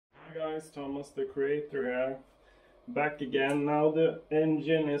guys, Tomas the Creator here, back again. Now the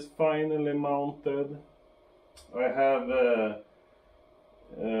engine is finally mounted. I have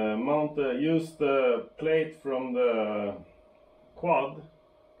used the plate from the quad,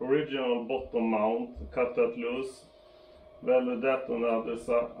 original bottom mount, cut that loose, welded that on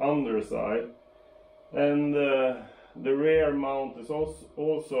the underside, and the rear mount is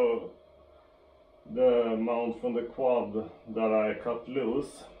also the mount from the quad that I cut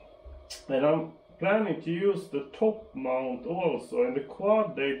loose. And I'm planning to use the top mount also. In the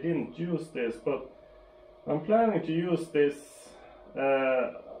quad they didn't use this, but I'm planning to use this.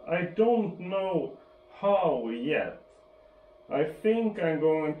 I don't know how yet. I think I'm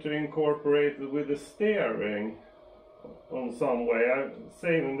going to incorporate it with the steering on some way. I'm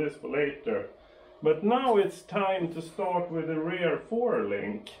saving this for later. But now it's time to start with the rear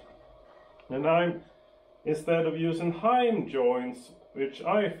forelink. And instead of using heim-joints, which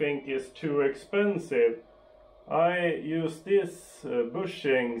I think is too expensive, I use this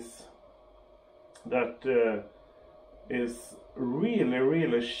bushings that is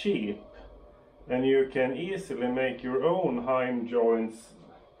really cheap, and you can easily make your own heim-joints,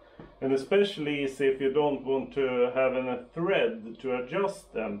 and especially easy if you don't want to have a thread to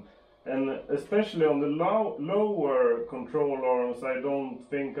adjust them. And especially on the lower control arms, I don't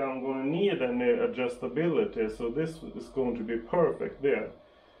think I'm going to need any adjustability, so this is going to be perfect there.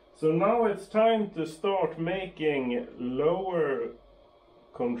 So now it's time to start making lower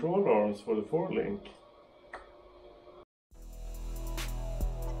control arms for the forelink.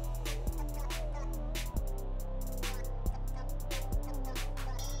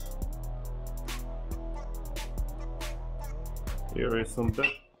 Here is some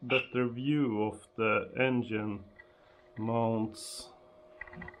better view of the engine mounts,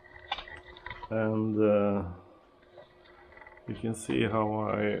 and you can see how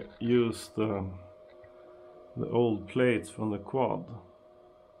I used the old plates from the quad.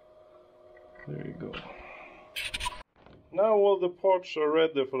 There you go. Now all the parts are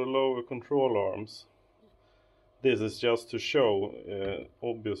ready for the lower control arms. This is just to show,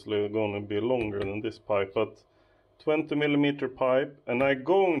 obviously gonna be longer than this pipe, but 20mm pipe, and I'm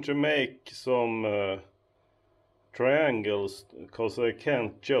going to make some triangles, because I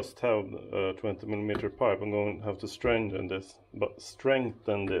can't just have a 20mm pipe. I'm going to have to strengthen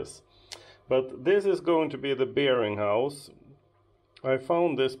this. But this is going to be the bearing house. I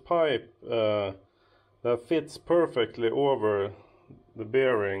found this pipe that fits perfectly over the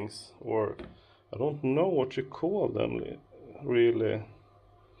bearings, or I don't know what you call them really.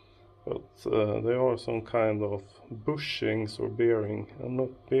 But they are some kind of bushings or bearing. I'm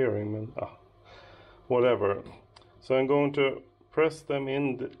not bearing, whatever. So I'm going to press them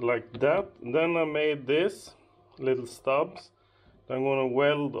in like that. Then I made this little stubs. I'm going to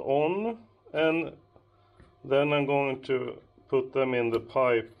weld on, and then I'm going to put them in the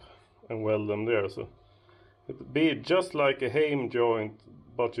pipe and weld them there. So it'll be just like a heim joint,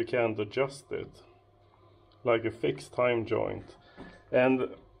 but you can't adjust it, like a fixed heim joint. And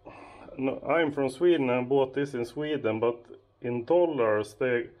no, I'm from Sweden and bought this in Sweden, but in dollars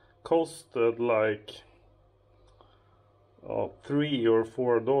they costed like $3 or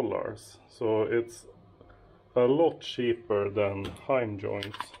 $4, so it's a lot cheaper than heim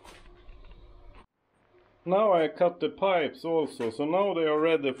joints. Now I cut the pipes also, so now they are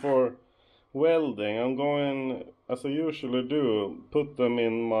ready for welding. I'm going, as I usually do, put them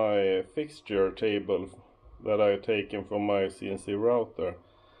in my fixture table that I've taken from my CNC router.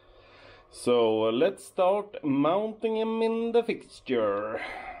 So let's start mounting him in the fixture.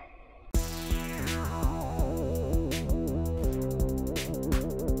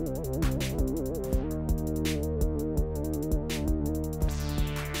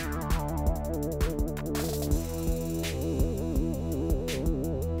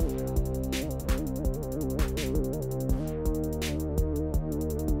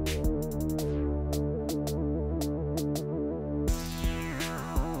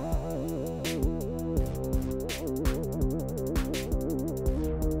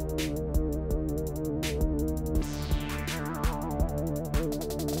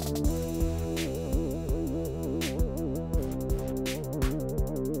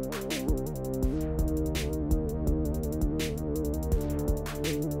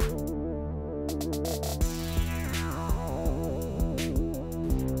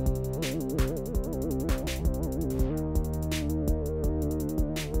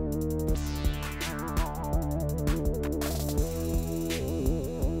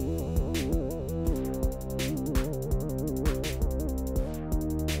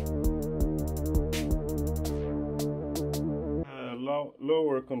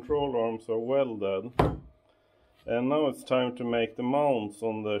 lower control arms are welded. And now it's time to make the mounts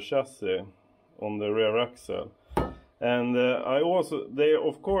on the chassis, on the rear axle. And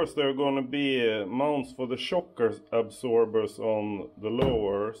of course there are going to be mounts for the shock absorbers on the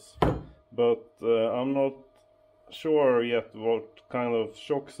lowers. But I'm not sure yet what kind of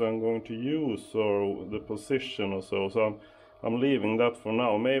shocks I'm going to use or the position or so. So I'm leaving that for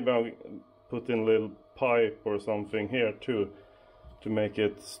now. Maybe I'll put in a little pipe or something here too to make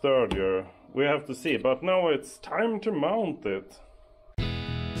it sturdier. We have to see, but now it's time to mount it.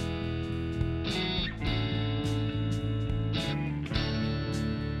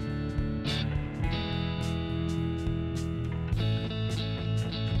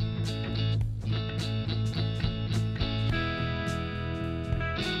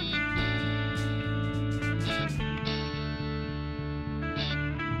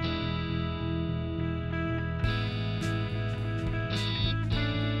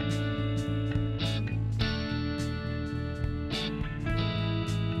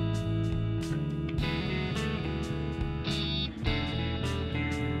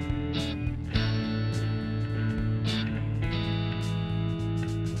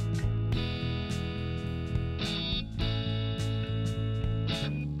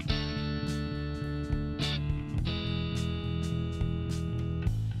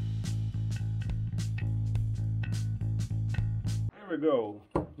 There we go.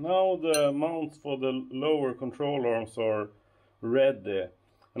 Now the mounts for the lower control arms are ready.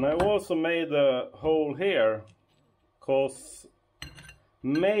 And I also made a hole here, cause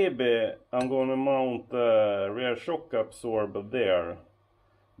maybe I'm gonna mount the rear shock absorber there.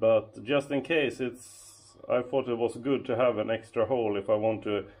 But just in case, I thought it was good to have an extra hole if I want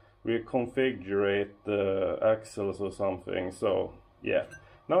to reconfigure the axles or something. So yeah,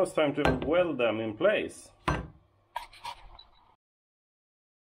 now it's time to weld them in place.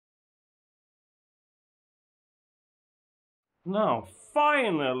 Now,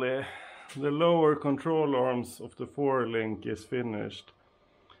 finally, the lower control arms of the forelink is finished.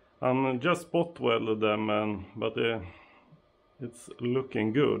 I'm just spot welded them, but it's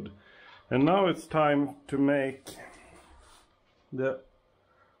looking good. And now it's time to make the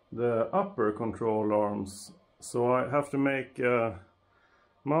upper control arms. So I have to make a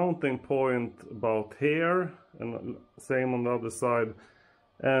mounting point about here, and same on the other side,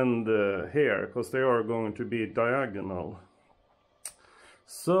 and here, because they are going to be diagonal.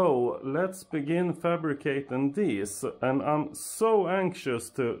 So let's begin fabricating these, and I'm so anxious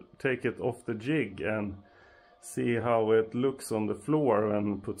to take it off the jig and see how it looks on the floor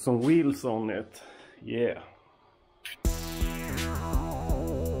and put some wheels on it. Yeah.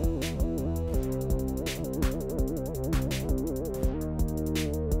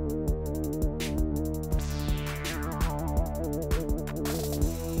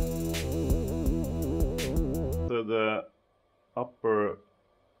 So the upper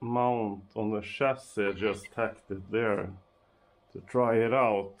mount on the chassis, just tacked it there to try it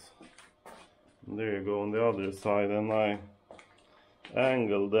out. And there you go on the other side, and I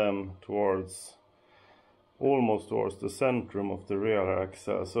angled them towards, almost towards the centrum of the rear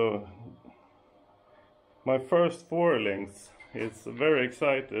axle. So my first forelinks, it's very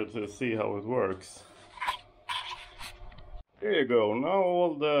excited to see how it works. There you go. Now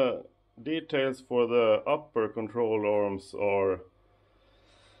all the details for the upper control arms are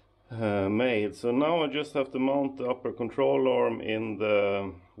made. So now I just have to mount the upper control arm in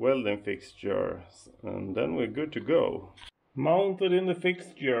the welding fixture, and then we're good to go. Mounted in the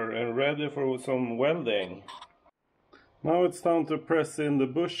fixture and ready for some welding. Now it's time to press in the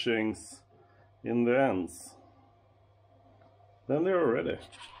bushings in the ends. Then they're ready.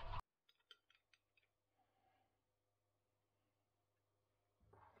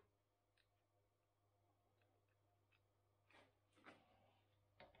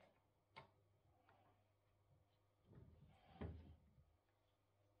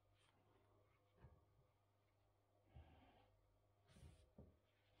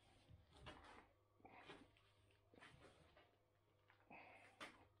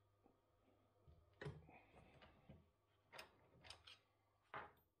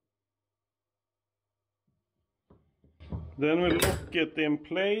 Then we lock it in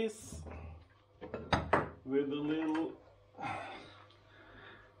place with a little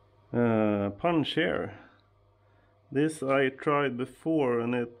punch here. This I tried before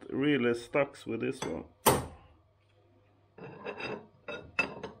and it really stuck with this one.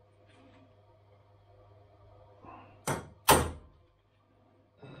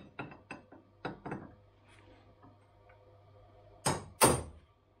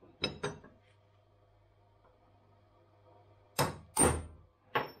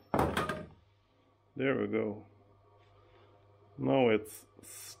 There we go. Now it's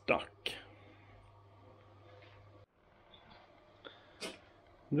stuck.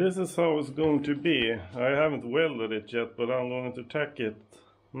 This is how it's going to be. I haven't welded it yet, but I'm going to tack it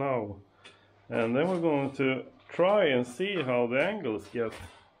now. And then we're going to try and see how the angles get.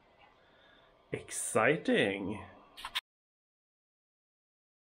 Exciting!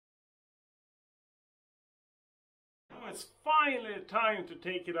 Now it's finally time to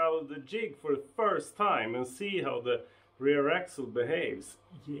take it out of the jig for the first time and see how the rear axle behaves.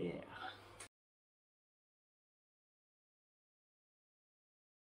 Yeah!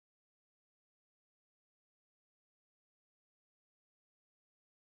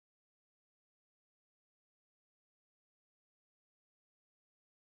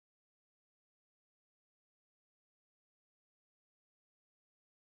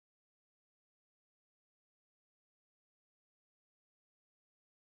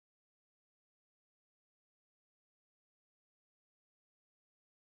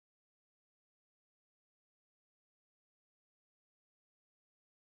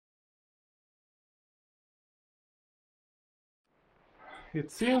 It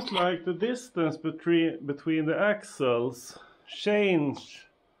seems like the distance between the axles changed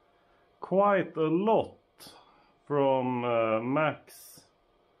quite a lot from the max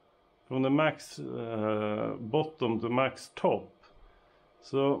bottom to max top.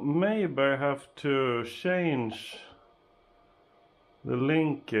 So maybe I have to change the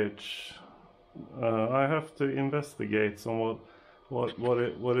linkage. I have to investigate some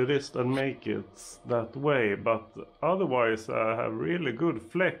what it is and make it that way, but otherwise I have really good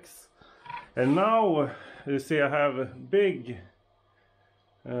flex. And now you see I have a big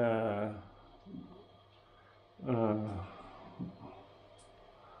here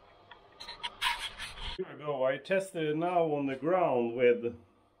we go. I tested it now on the ground with,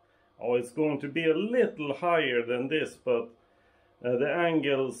 oh, it's going to be a little higher than this, but the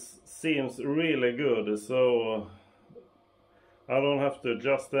angles seems really good, so I don't have to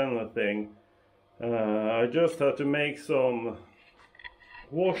adjust anything. I just have to make some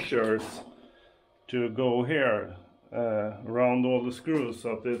washers to go here around all the screws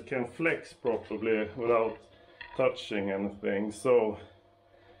so that it can flex properly without touching anything. So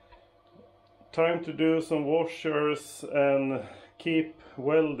time to do some washers and keep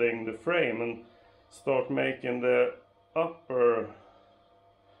welding the frame and start making the upper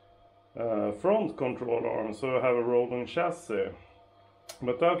front control arm, so I have a rolling chassis.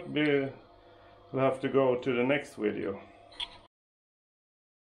 But that will have to go to the next video.